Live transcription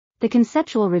The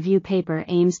conceptual review paper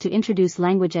aims to introduce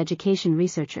language education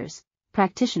researchers,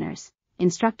 practitioners,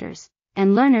 instructors,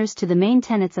 and learners to the main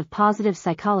tenets of positive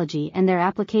psychology and their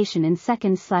application in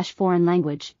second/foreign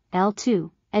language (L2)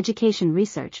 education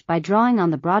research by drawing on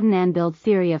the broaden and build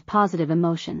theory of positive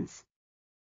emotions.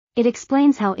 It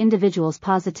explains how individuals'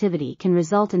 positivity can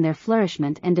result in their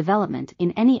flourishment and development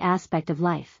in any aspect of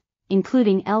life,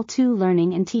 including L2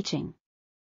 learning and teaching.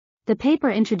 The paper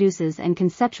introduces and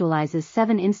conceptualizes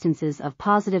 7 instances of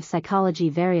positive psychology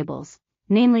variables,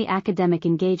 namely academic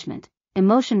engagement,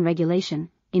 emotion regulation,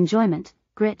 enjoyment,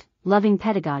 grit, loving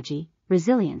pedagogy,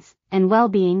 resilience, and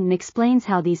well-being, and explains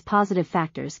how these positive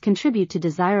factors contribute to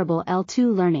desirable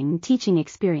L2 learning and teaching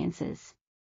experiences.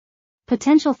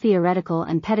 Potential theoretical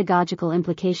and pedagogical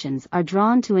implications are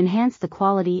drawn to enhance the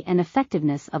quality and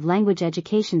effectiveness of language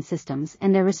education systems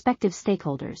and their respective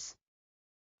stakeholders.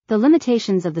 The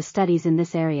limitations of the studies in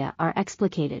this area are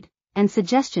explicated, and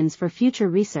suggestions for future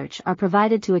research are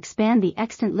provided to expand the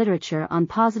extant literature on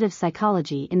positive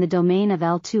psychology in the domain of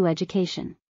L2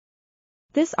 education.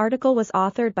 This article was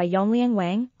authored by Yongliang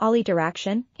Wang, Ali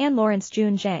Derakhshan, and Lawrence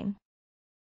June Zhang.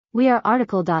 We are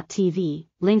RTCLTV,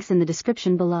 links in the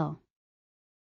description below.